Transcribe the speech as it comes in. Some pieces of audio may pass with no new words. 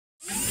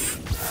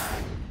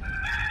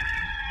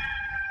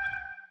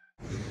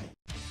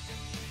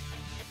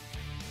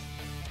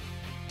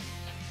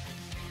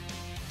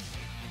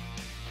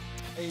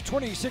A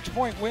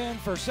 26-point win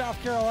for South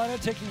Carolina,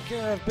 taking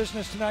care of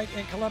business tonight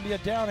in Columbia,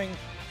 downing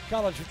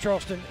College of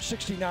Charleston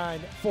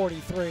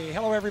 69-43.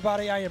 Hello,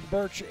 everybody. I am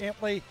Birch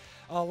Antley,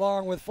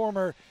 along with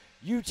former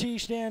UT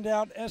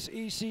standout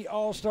SEC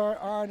All-Star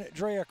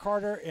Andrea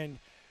Carter. And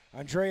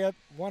Andrea,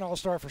 one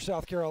All-Star for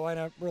South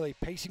Carolina, really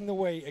pacing the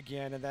way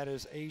again, and that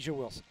is A'ja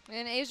Wilson.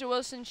 And A'ja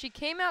Wilson, she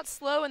came out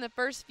slow in the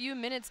first few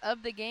minutes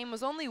of the game,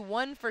 was only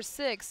 1 for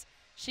 6.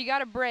 She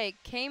got a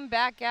break, came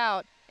back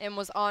out, and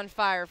was on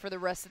fire for the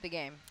rest of the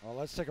game. Well,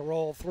 let's take a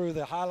roll through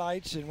the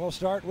highlights, and we'll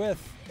start with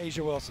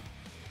A'ja Wilson.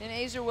 And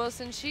A'ja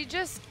Wilson, she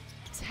just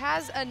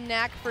has a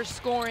knack for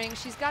scoring.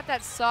 She's got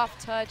that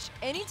soft touch.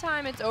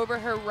 Anytime it's over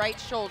her right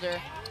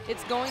shoulder,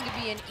 it's going to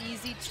be an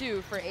easy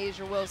 2 for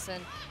A'ja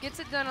Wilson. Gets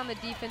it done on the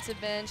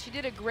defensive end. She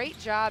did a great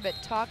job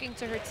at talking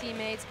to her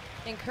teammates,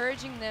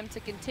 encouraging them to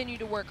continue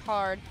to work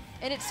hard.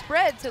 And it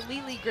spread to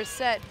Lily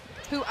Grissett,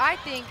 who I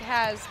think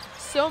has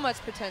so much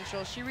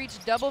potential. She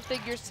reached double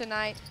figures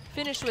tonight,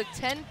 finished with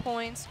 10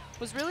 points,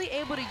 was really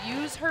able to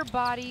use her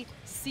body,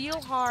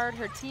 seal hard.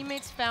 Her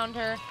teammates found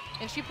her,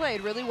 and she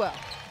played really well.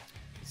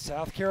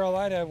 South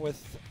Carolina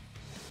with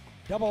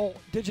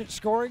double-digit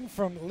scoring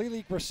from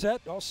Lily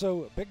Grissett.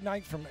 Also a big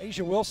night from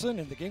A'ja Wilson,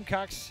 and the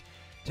Gamecocks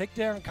take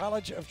down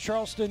College of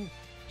Charleston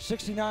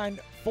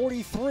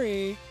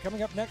 69-43.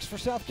 Coming up next for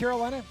South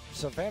Carolina,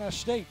 Savannah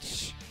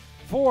State.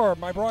 For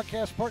my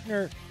broadcast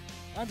partner,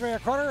 Andrea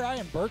Carter, I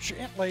am Birch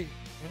Antley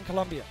in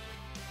Columbia.